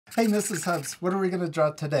Hey, Mrs. Hubbs, what are we going to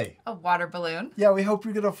draw today? A water balloon. Yeah, we hope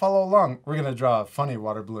you're going to follow along. We're going to draw a funny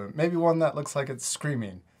water balloon. Maybe one that looks like it's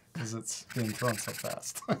screaming because it's being thrown so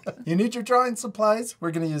fast. You need your drawing supplies.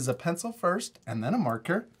 We're going to use a pencil first and then a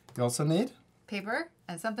marker. You also need Paper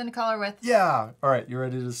and something to color with. Yeah. All right, you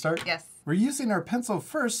ready to start? Yes. We're using our pencil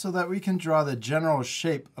first so that we can draw the general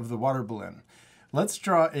shape of the water balloon. Let's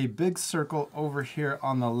draw a big circle over here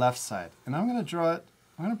on the left side. And I'm going to draw it,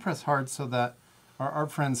 I'm going to press hard so that our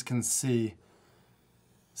art friends can see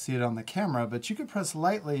it on the camera, but you could press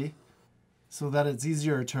lightly so that it's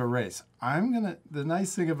easier to erase. The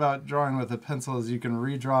nice thing about drawing with a pencil is you can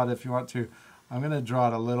redraw it if you want to. I'm going to draw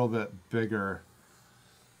it a little bit bigger.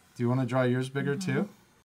 Do you want to draw yours bigger too?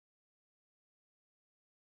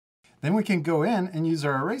 Then we can go in and use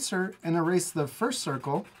our eraser and erase the first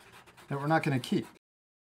circle that we're not going to keep.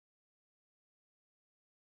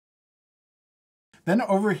 Then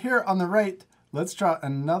over here on the right, let's draw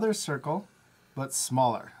another circle, but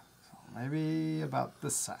smaller. So maybe about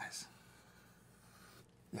this size.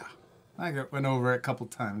 Yeah, I went over it a couple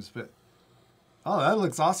times, but oh, that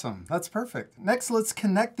looks awesome. That's perfect. Next, let's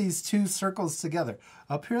connect these two circles together.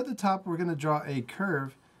 Up here at the top, we're going to draw a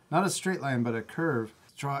curve, not a straight line, but a curve.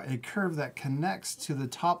 Draw a curve that connects to the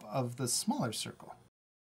top of the smaller circle.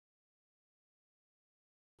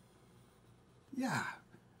 Yeah.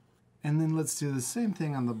 And then let's do the same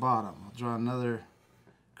thing on the bottom. We'll draw another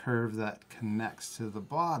curve that connects to the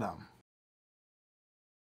bottom.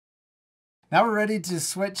 Now we're ready to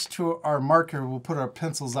switch to our marker. We'll put our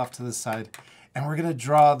pencils off to the side. And we're going to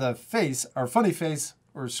draw the face, our funny face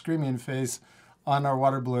or screaming face, on our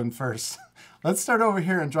water balloon first. Let's start over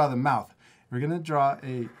here and draw the mouth. We're going to draw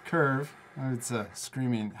a curve. Oh, it's a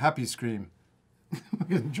screaming, happy scream. We're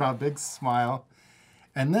going to draw a big smile.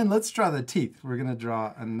 And then let's draw the teeth. We're going to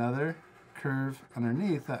draw another curve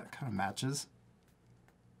underneath that kind of matches.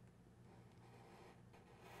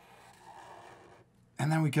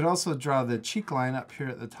 And then we could also draw the cheek line up here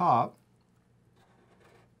at the top.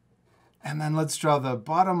 And then let's draw the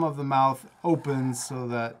bottom of the mouth open so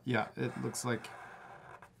that, yeah, it looks like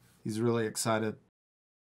he's really excited.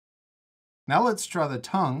 Now let's draw the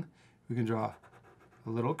tongue. We can draw a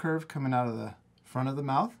little curve coming out of the front of the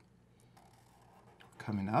mouth,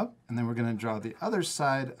 coming up, and then we're going to draw the other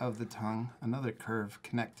side of the tongue, another curve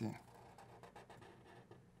connecting.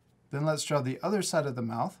 Then let's draw the other side of the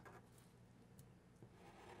mouth.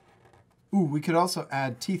 Ooh, we could also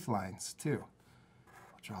add teeth lines too.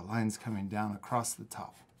 Draw lines coming down across the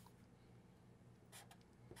top.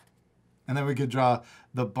 And then we could draw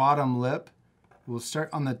the bottom lip. We'll start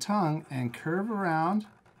on the tongue and curve around,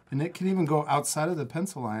 and it can even go outside of the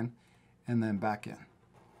pencil line and then back in.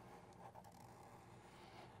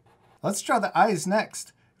 Let's draw the eyes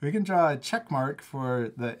next. We can draw a check mark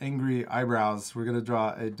for the angry eyebrows. We're going to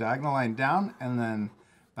draw a diagonal line down and then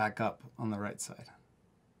back up on the right side.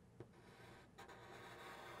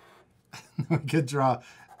 We could draw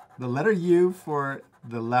the letter U for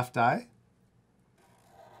the left eye.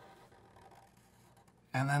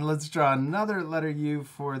 And then let's draw another letter U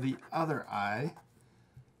for the other eye.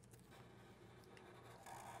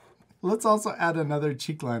 Let's also add another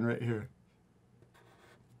cheek line right here.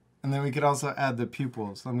 And then we could also add the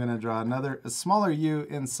pupils. So I'm going to draw a smaller U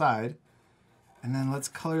inside. And then let's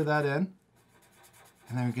color that in.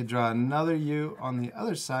 And then we could draw another U on the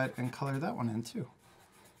other side and color that one in too.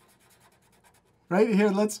 Right here,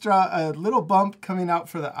 let's draw a little bump coming out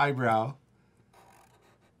for the eyebrow.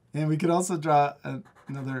 And we could also draw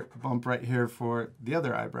another bump right here for the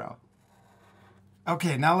other eyebrow.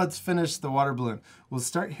 Okay, now let's finish the water balloon. We'll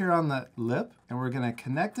start here on the lip, and we're going to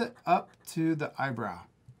connect it up to the eyebrow.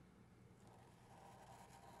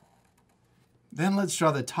 Then let's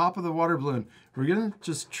draw the top of the water balloon. We're going to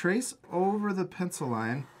just trace over the pencil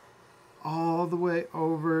line all the way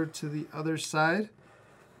over to the other side.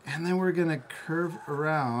 And then we're going to curve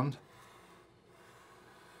around.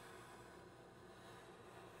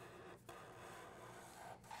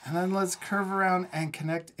 And then let's curve around and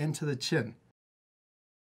connect into the chin.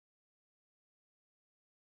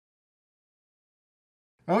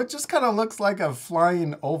 Oh, it just kind of looks like a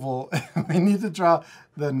flying oval. We need to draw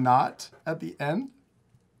the knot at the end.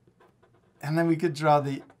 And then we could draw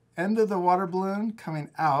the end of the water balloon coming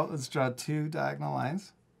out. Let's draw two diagonal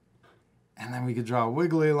lines. And then we could draw a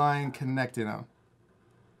wiggly line connecting them.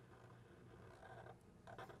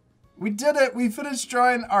 We did it! We finished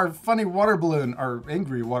drawing our funny water balloon, our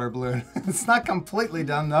angry water balloon. It's not completely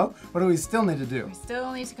done though. What do we still need to do? We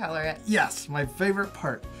still need to color it. Yes, my favorite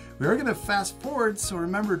part. We are going to fast forward, so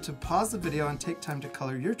remember to pause the video and take time to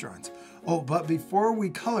color your drawings. Oh, but before we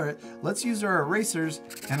color it, let's use our erasers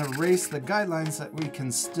and erase the guidelines that we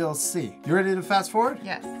can still see. You ready to fast forward?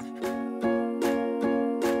 Yes.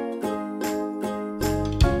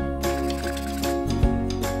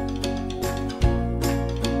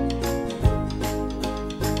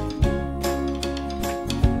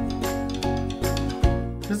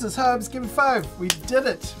 This is Hubs, give me 5. We did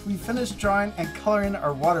it. We finished drawing and coloring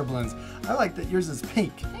our water balloons. I like that yours is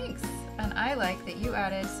pink. Thanks. And I like that you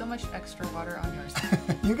added so much extra water on yours.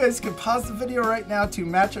 You guys can pause the video right now to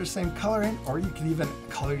match our same coloring, or you can even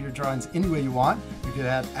color your drawings any way you want. You could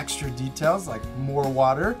add extra details like more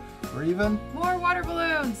water, or even More water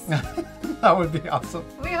balloons. that would be awesome.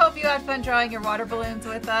 We hope you had fun drawing your water balloons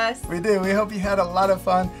with us. We do. We hope you had a lot of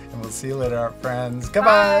fun, and we'll see you later, our friends.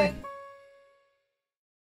 Goodbye. Bye.